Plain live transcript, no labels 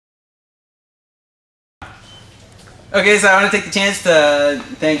Okay, so I want to take the chance to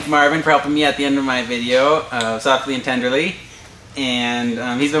thank Marvin for helping me at the end of my video, Softly and Tenderly.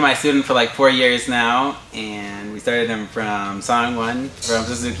 And he's been my student for like 4 years now, and we started him from song 1 from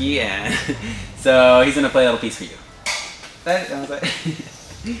Suzuki, and so he's going to play a little piece for you. That was it.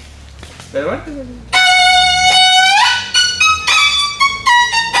 Better one?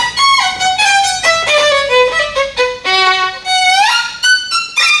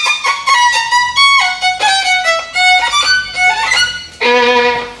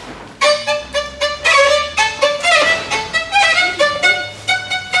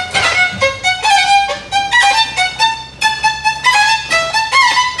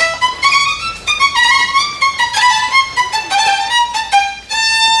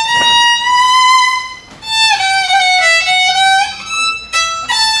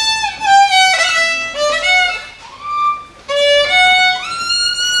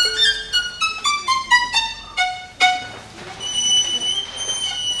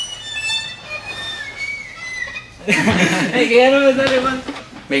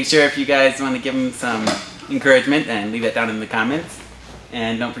 Make sure if you guys want to give him some encouragement and leave that down in the comments.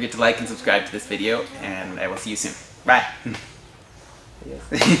 And don't forget to like and subscribe to this video, and I will see you soon. Bye.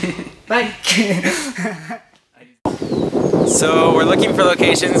 Bye. So we're looking for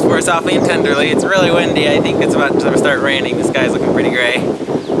locations for Softly and Tenderly. It's really windy. I think it's about to start raining. The sky's looking pretty gray.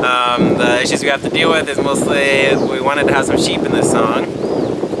 The issues we have to deal with is mostly we wanted to have some sheep in this song.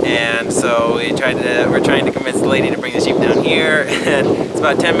 And so we're trying to convince the lady to bring the sheep down here, and it's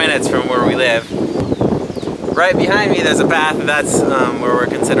about 10 minutes from where we live. Right behind me there's a path, that's where we're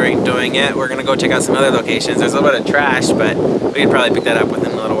considering doing it. We're gonna go check out some other locations. There's a little bit of trash, but we could probably pick that up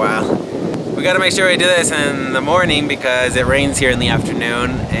within a little while. We gotta make sure we do this in the morning because it rains here in the afternoon,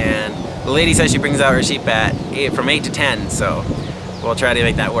 and the lady says she brings out her sheep from 8 to 10, so we'll try to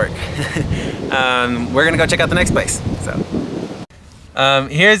make that work. We're gonna go check out the next place.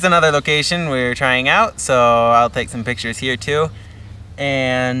 Here's another location we're trying out, so I'll take some pictures here too.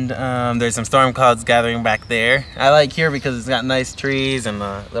 And there's some storm clouds gathering back there. I like here because it's got nice trees and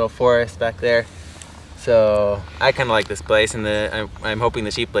a little forest back there. So I kind of like this place, and I'm hoping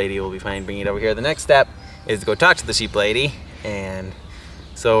the sheep lady will be fine bringing it over here. The next step is to go talk to the sheep lady, and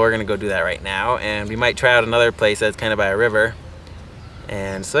so we're gonna go do that right now. And we might try out another place that's kind of by a river.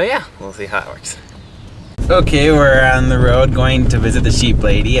 And so yeah, we'll see how it works. Okay, we're on the road going to visit the sheep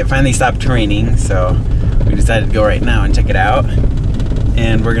lady. It finally stopped raining, so we decided to go right now and check it out.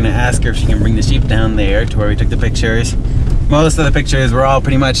 And we're gonna ask her if she can bring the sheep down there to where we took the pictures. Most of the pictures were all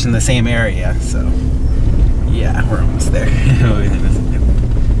pretty much in the same area, so yeah, we're almost there.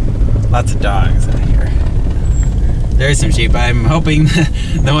 Lots of dogs out here. There's some sheep. I'm hoping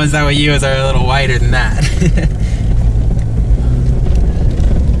the ones that we use are a little wider than that.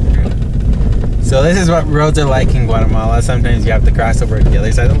 So this is what roads are like in Guatemala. Sometimes you have to cross over to the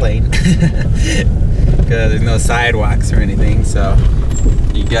other side of the lane because there's no sidewalks or anything, so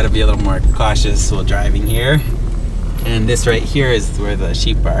you got to be a little more cautious while driving here. And this right here is where the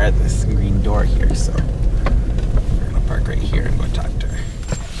sheep are, at this green door here, so we're gonna park right here and go talk to her.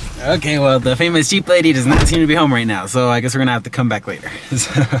 Okay, well, the famous sheep lady does not seem to be home right now, so I guess we're gonna have to come back later.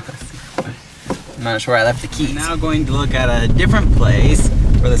 I'm not sure where I left the keys. Now going to look at a different place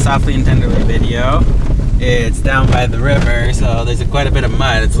for the Softly and Tenderly video. It's down by the river, so there's quite a bit of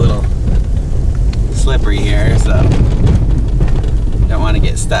mud. It's a little slippery here, so don't want to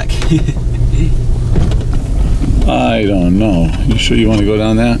get stuck. I don't know. You sure you want to go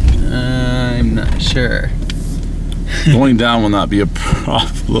down that? I'm not sure. Going down will not be a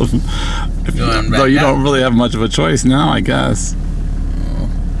problem. Though you don't really have much of a choice now, I guess. Oh,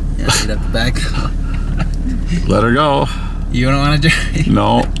 yeah, we'd have to back. Let her go. You don't want to drive?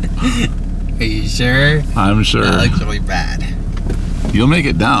 No. Are you sure? I'm sure. That looks really bad. You'll make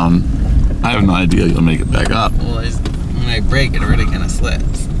it down. I have no idea you'll make it back up. Well, when I brake, it already kind of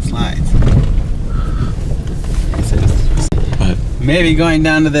slides. But maybe going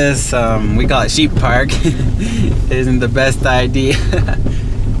down to this, we call it sheep park, isn't the best idea.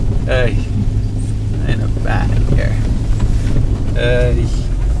 Kind of bad here.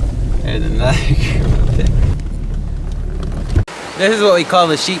 There's another thing. This is what we call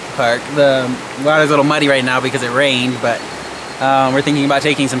the sheep park. The water's a little muddy right now because it rained, but we're thinking about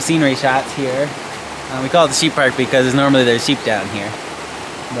taking some scenery shots here. We call it the sheep park because normally there's sheep down here.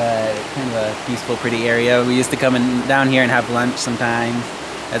 But it's kind of a peaceful, pretty area. We used to come down here and have lunch sometimes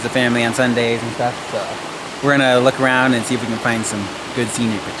as a family on Sundays and stuff. So we're gonna look around and see if we can find some good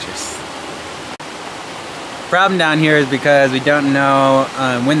scenery pictures. Problem down here is because we don't know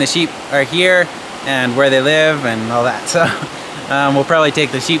when the sheep are here and where they live and all that. So we'll probably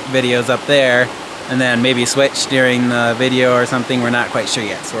take the sheep videos up there and then maybe switch during the video or something. We're not quite sure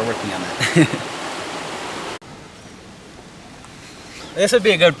yet, so we're working on that. This would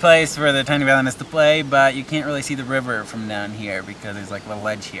be a good place for the tiny violinist to play, but you can't really see the river from down here because there's like a little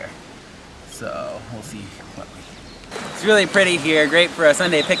ledge here. So we'll see what we... It's really pretty here, great for a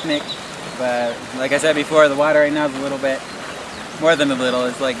Sunday picnic, but like I said before, the water right now is a little bit, more than a little,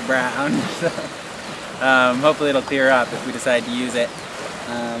 it's like brown. So hopefully it'll clear up if we decide to use it.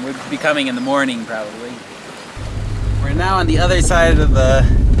 We'll be coming in the morning probably. We're now on the other side of the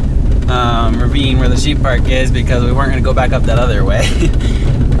ravine where the sheep park is because we weren't going to go back up that other way.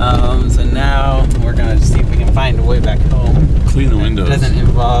 So now we're going to see if we can find a way back home. Clean the windows. That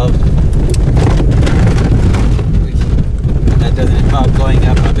doesn't involve going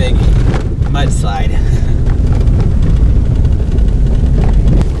up a big mudslide.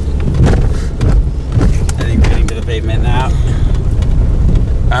 I think we're getting to the pavement now.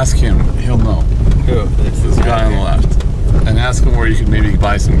 Ask him, he'll know. Who? This guy on the left. And ask him where you could maybe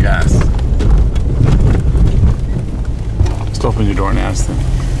buy some gas. Just open your door and ask them.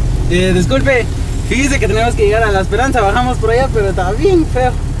 Disculpe, fíjese que tenemos que llegar a La Esperanza, bajamos por allá, pero está bien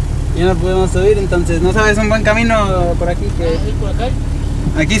feo. Ya no podemos subir, entonces no sabes un buen camino por aquí que... ¿Por acá?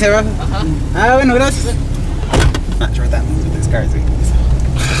 Aquí se baja. Ajá. Ah, bueno, gracias. Not sure what that means with this car.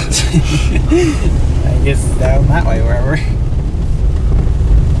 I guess down that way, wherever.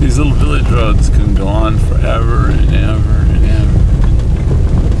 These little village roads can go on forever and ever and ever.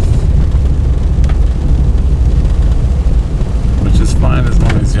 Which is fine as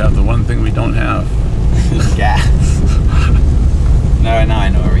long as you have the one thing we don't have. Gas. No, now I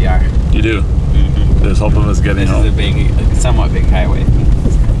know where we are. You do? Mm-hmm. There's hope of us getting home. This is a somewhat big highway.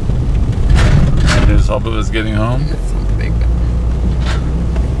 There's hope of us getting home? It's somewhat big, but...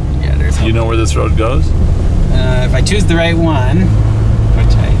 Yeah, there's hope. You know where this road goes? If I choose the right one,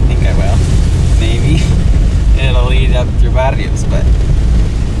 which I think I will, maybe, it'll lead up through barrios, but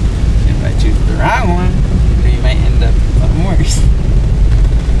if I choose the wrong one, we might end up something worse.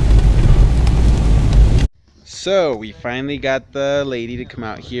 So we finally got the lady to come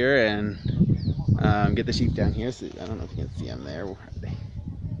out here and get the sheep down here. So I don't know if you can see them there. Where are they?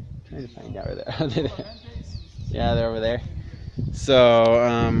 I'm trying to find out where they're. Are they there? Yeah, they're over there. So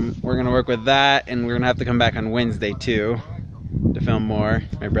we're gonna work with that, and we're gonna have to come back on Wednesday too to film more.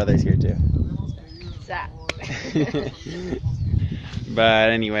 My brother's here too.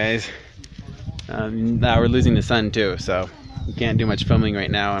 But anyways, now we're losing the sun too, so we can't do much filming right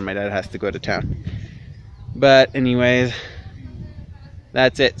now, and my dad has to go to town. But anyways,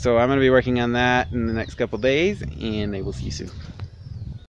 that's it. So I'm gonna be working on that in the next couple days, and I will see you soon.